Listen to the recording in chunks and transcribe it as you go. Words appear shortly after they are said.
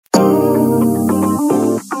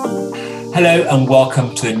Hello and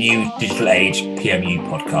welcome to the New Digital Age PMU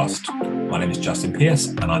podcast. My name is Justin Pierce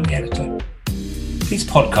and I'm the editor. These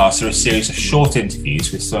podcasts are a series of short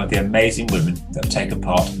interviews with some of the amazing women that have taken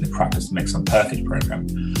part in the Practice Makes Some Perfect programme,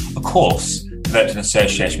 a course developed in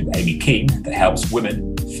association with Amy Keane that helps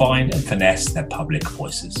women find and finesse their public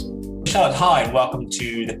voices. Charlotte, hi and welcome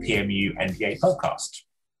to the PMU NDA podcast.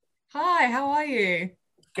 Hi, how are you?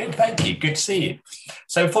 Good, thank you. Good to see you.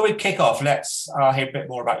 So before we kick off, let's hear a bit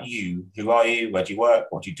more about you. Who are you? Where do you work?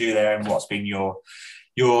 What do you do there? And what's been your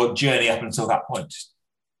journey up until that point?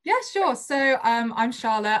 Yeah, sure. So I'm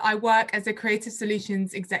Charlotte. I work as a creative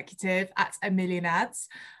solutions executive at A Million Ads.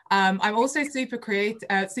 I'm also super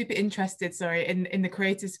interested, in the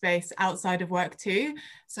creative space outside of work too.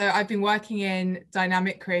 So I've been working in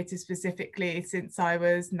dynamic creative specifically since I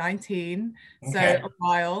was 19, so a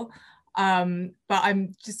while. But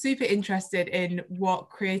I'm just super interested in what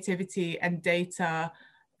creativity and data,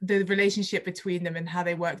 the relationship between them and how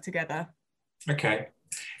they work together. Okay.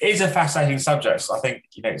 It is a fascinating subject. I think,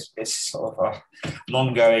 it's sort of an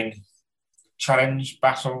ongoing challenge,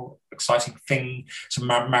 battle, exciting thing to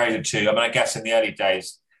marry the two. I mean, I guess in the early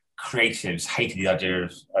days, creatives hated the idea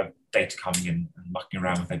of data coming in and mucking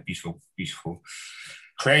around with their beautiful, beautiful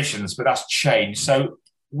creations, but that's changed. So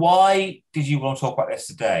why did you want to talk about this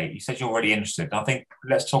today? You said you're already interested. And I think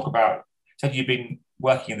let's talk about, you said you've been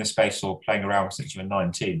working in this space or playing around since you were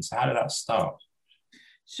 19. So how did that start?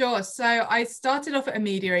 Sure. So I started off at a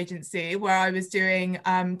media agency where I was doing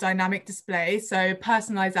dynamic display. So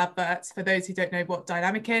personalized adverts, for those who don't know what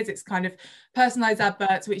dynamic is, it's kind of personalized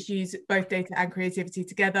adverts which use both data and creativity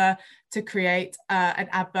together to create an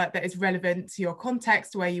advert that is relevant to your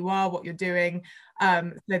context, where you are, what you're doing,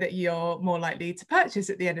 so that you're more likely to purchase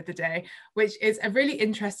at the end of the day, which is a really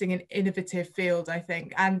interesting and innovative field, I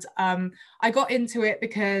think. And I got into it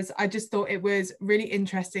because I just thought it was really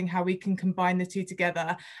interesting how we can combine the two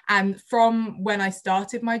together. And from when I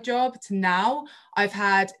started my job to now, I've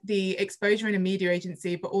had the exposure in a media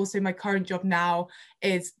agency, but also my current job now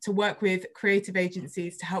is to work with creative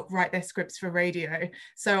agencies to help write their scripts for radio.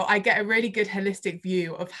 So I get a really good holistic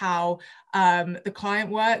view of how the client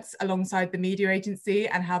works alongside the media agency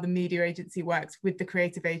and how the media agency works with the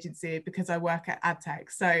creative agency, because I work at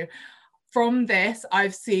AdTech. So from this,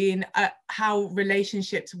 I've seen how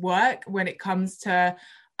relationships work when it comes to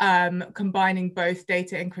combining both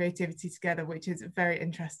data and creativity together, which is very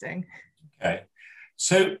interesting. Okay.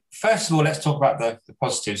 So first of all, let's talk about the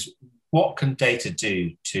positives. What can data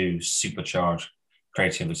do to supercharge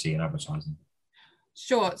creativity in advertising?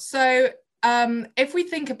 Sure. So if we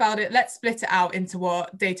think about it, let's split it out into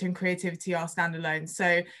what data and creativity are standalone.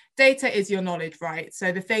 So data is your knowledge, right?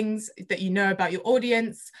 So the things that you know about your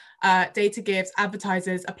audience, data gives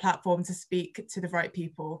advertisers a platform to speak to the right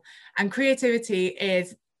people. And creativity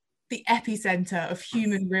is the epicenter of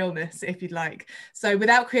human realness, if you'd like. So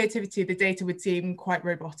without creativity, the data would seem quite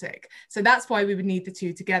robotic. So that's why we would need the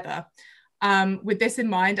two together. With this in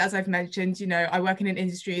mind, as I've mentioned, I work in an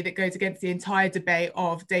industry that goes against the entire debate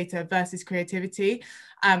of data versus creativity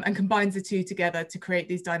and combines the two together to create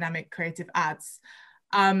these dynamic creative ads.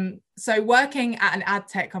 So working at an ad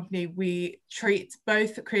tech company, we treat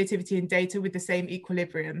both creativity and data with the same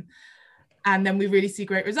equilibrium. And then we really see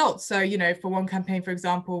great results. So, for one campaign, for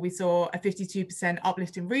example, we saw a 52%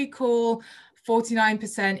 uplift in recall,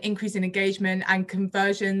 49% increase in engagement, and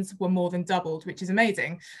conversions were more than doubled, which is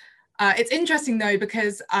amazing. It's interesting, though,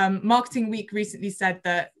 because Marketing Week recently said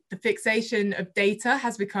that the fixation of data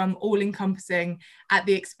has become all-encompassing at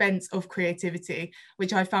the expense of creativity,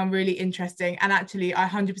 which I found really interesting. And actually, I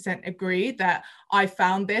 100% agree that I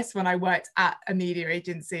found this when I worked at a media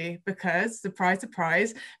agency, because, surprise,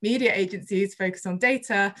 surprise, media agencies focus on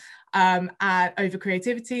data over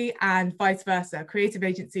creativity, and vice versa. Creative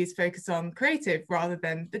agencies focus on creative rather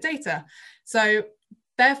than the data. So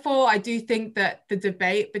therefore, I do think that the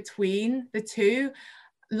debate between the two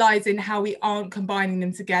lies in how we aren't combining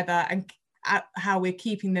them together and how we're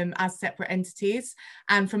keeping them as separate entities.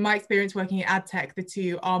 And from my experience working at ad tech, the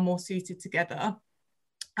two are more suited together.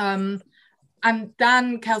 And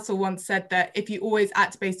Dan Kelsall once said that if you always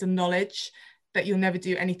act based on knowledge, that you'll never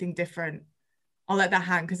do anything different. I'll let that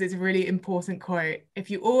hang because it's a really important quote. If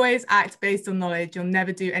you always act based on knowledge, you'll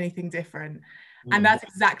never do anything different. And that's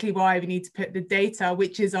exactly why we need to put the data,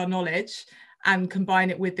 which is our knowledge, and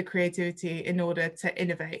combine it with the creativity in order to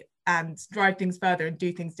innovate and drive things further and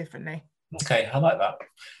do things differently. Okay, I like that.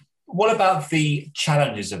 What about the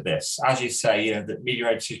challenges of this? As you say, that media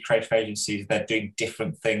agencies, creative agencies, they're doing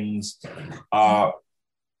different things. What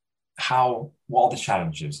are the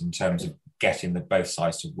challenges in terms of getting both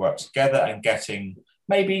sides to work together and getting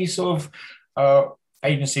maybe sort of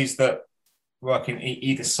agencies that working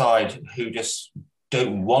either side who just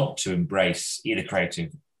don't want to embrace either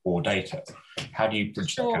creative or data? How do you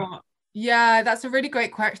bridge that gap? Sure. Yeah, that's a really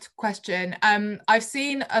great question. I've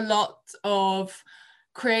seen a lot of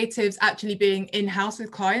creatives actually being in-house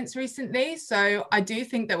with clients recently. So I do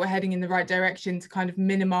think that we're heading in the right direction to kind of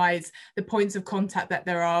minimize the points of contact that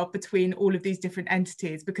there are between all of these different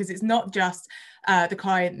entities, because it's not just the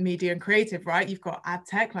client, media and creative, right? You've got ad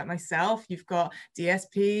tech like myself, you've got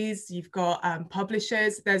DSPs, you've got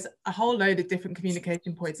publishers. There's a whole load of different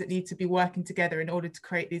communication points that need to be working together in order to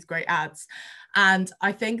create these great ads. And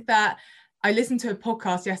I think that I listened to a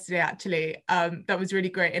podcast yesterday, actually, that was really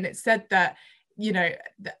great. And it said that, you know,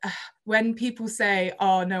 when people say,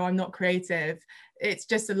 oh, no, I'm not creative, it's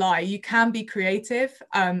just a lie. You can be creative,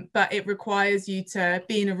 but it requires you to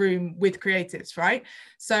be in a room with creatives, right?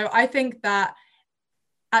 So I think that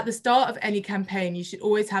at the start of any campaign, you should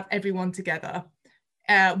always have everyone together.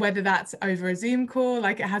 Whether that's over a Zoom call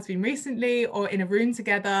like it has been recently or in a room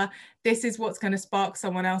together, this is what's going to spark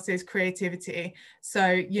someone else's creativity. So,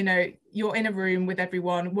 you know, you're in a room with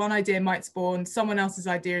everyone, one idea might spawn someone else's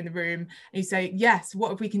idea in the room, and you say, yes,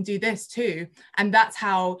 what if we can do this too? And that's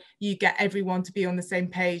how you get everyone to be on the same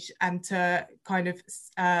page and to kind of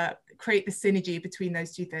create the synergy between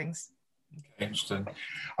those two things. Interesting.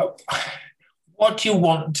 What do you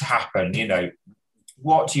want to happen? You know,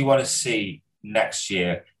 what do you want to see next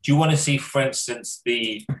year? Do you want to see, for instance,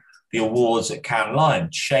 the awards at Cannes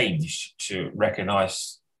Lions changed to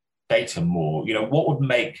recognise data more? You know, what would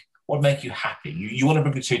make you happy? You want to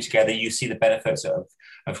bring the two together. You see the benefits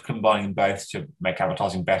of combining both to make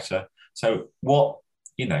advertising better. So what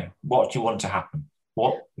do you want to happen?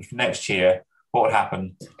 What if next year? What would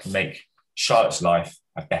happen to make Charlotte's life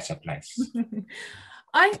a better place?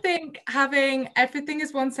 I think having everything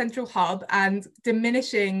as one central hub and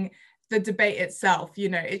diminishing the debate itself. You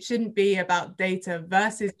know, it shouldn't be about data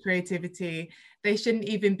versus creativity. They shouldn't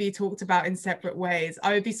even be talked about in separate ways.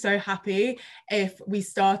 I would be so happy if we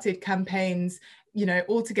started campaigns, you know,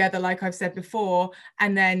 all together, like I've said before,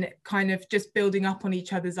 and then kind of just building up on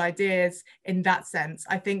each other's ideas in that sense.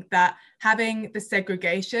 I think that having the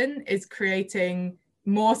segregation is creating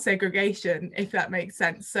more segregation, if that makes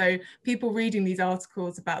sense. So people reading these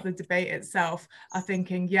articles about the debate itself are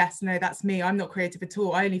thinking, yes, no, that's me, I'm not creative at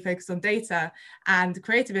all, I only focus on data. And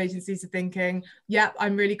creative agencies are thinking, yep,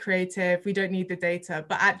 I'm really creative, we don't need the data.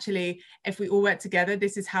 But actually, if we all work together,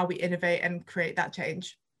 this is how we innovate and create that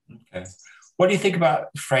change. Okay. What do you think about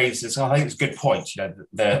phrases? I think it's a good point. You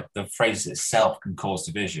know, the phrase itself can cause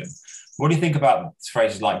division. What do you think about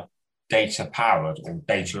phrases like data powered or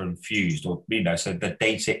data infused, or, you know, so the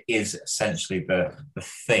data is essentially the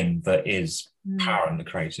thing that is powering the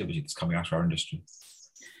creativity that's coming out of our industry?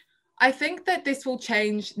 I think that this will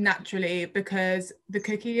change naturally because the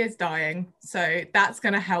cookie is dying. So that's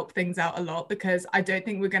going to help things out a lot, because I don't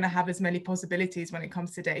think we're going to have as many possibilities when it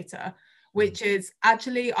comes to data, which is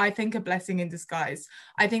actually, I think, a blessing in disguise.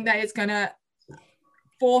 I think that it's going to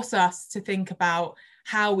force us to think about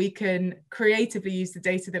how we can creatively use the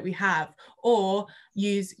data that we have, or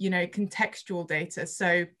use, you know, contextual data.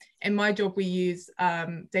 So in my job, we use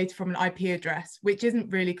data from an IP address, which isn't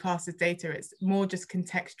really classed as data, it's more just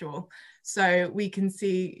contextual. So we can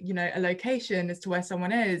see, you know, a location as to where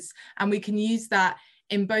someone is, and we can use that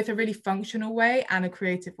in both a really functional way and a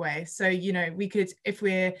creative way. So, you know, we could, if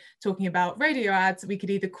we're talking about radio ads, we could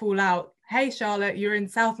either call out, hey, Charlotte, you're in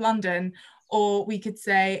South London. Or we could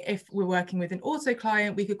say, if we're working with an auto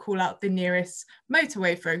client, we could call out the nearest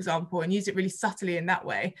motorway, for example, and use it really subtly in that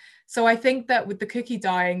way. So I think that with the cookie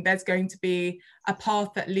dying, there's going to be a path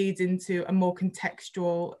that leads into a more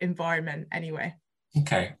contextual environment anyway.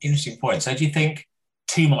 Okay, interesting point. So do you think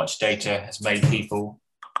too much data has made people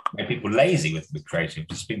lazy with creative?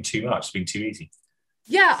 It's been too much, it's been too easy.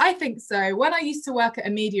 Yeah, I think so. When I used to work at a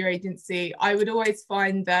media agency, I would always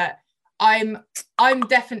find that I'm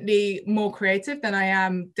definitely more creative than I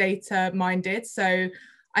am data minded. So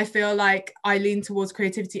I feel like I lean towards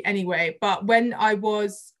creativity anyway. But when I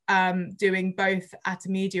was doing both at a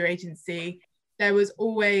media agency, there was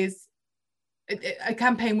always, a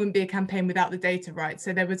campaign wouldn't be a campaign without the data, right?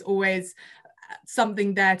 So there was always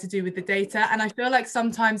something there to do with the data. And I feel like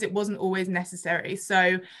sometimes it wasn't always necessary.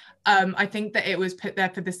 So I think that it was put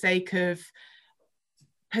there for the sake of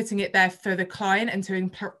putting it there for the client and to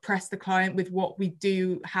impress the client with what we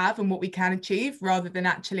do have and what we can achieve, rather than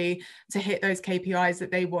actually to hit those KPIs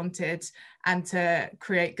that they wanted and to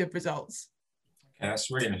create good results. Okay, that's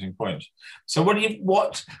a really interesting point. So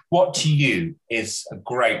what to you is a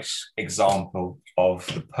great example of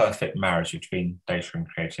the perfect marriage between data and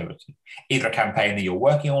creativity? Either a campaign that you're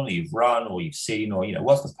working on, or you've run, or you've seen, or, you know,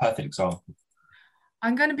 what's the perfect example?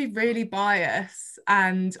 I'm going to be really biased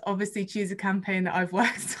and obviously choose a campaign that I've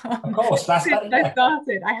worked on. Of course, that's since I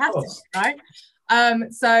started. I have to,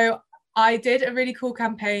 right? So I did a really cool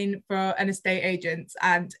campaign for an estate agent,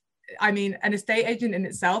 and I mean, an estate agent in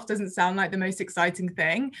itself doesn't sound like the most exciting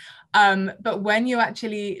thing. But when you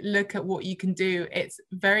actually look at what you can do, it's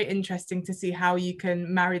very interesting to see how you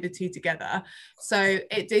can marry the two together. So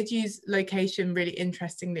it did use location really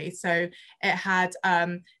interestingly. So it had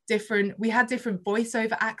we had different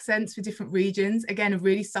voiceover accents for different regions. Again, a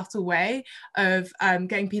really subtle way of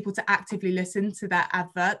getting people to actively listen to that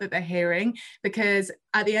advert that they're hearing. Because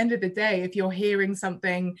at the end of the day, if you're hearing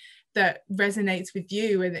something that resonates with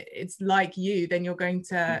you and it's like you, then you're going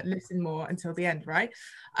to listen more until the end, right?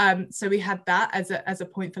 So we had that as a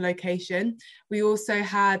point for location. We also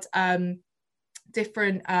had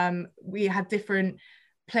different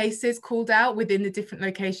places called out within the different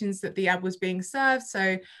locations that the ad was being served.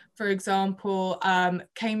 So for example,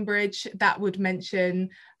 Cambridge, that would mention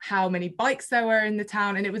how many bikes there were in the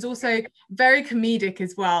town. And it was also very comedic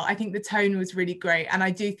as well. I think the tone was really great. And I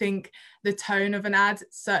do think the tone of an ad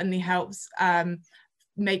certainly helps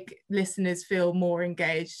make listeners feel more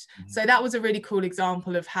engaged. So that was a really cool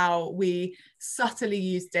example of how we subtly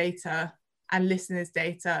use data and listeners'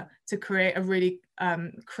 data to create a really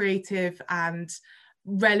creative and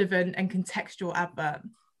relevant and contextual advert.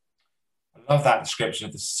 I love that description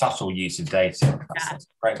of the subtle use of data. That's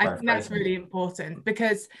great. I think that's really important,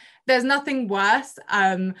 because there's nothing worse.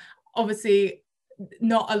 Obviously,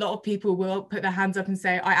 not a lot of people will put their hands up and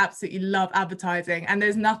say, I absolutely love advertising. And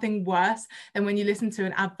there's nothing worse than when you listen to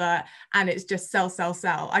an advert and it's just sell, sell,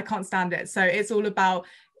 sell. I can't stand it. So it's all about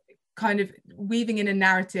kind of weaving in a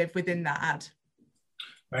narrative within that ad.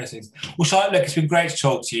 Amazing. Well, Charlotte, look, it's been great to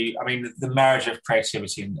talk to you. I mean, the marriage of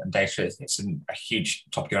creativity and data, it's a huge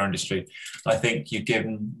topic in our industry. I think you've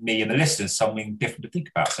given me and the listeners something different to think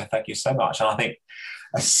about. So thank you so much. And I think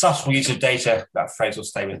a subtle use of data, that phrase will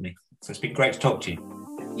stay with me. So it's been great to talk to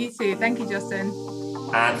you. You too. Thank you, Justin.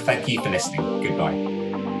 And thank you for listening. Goodbye.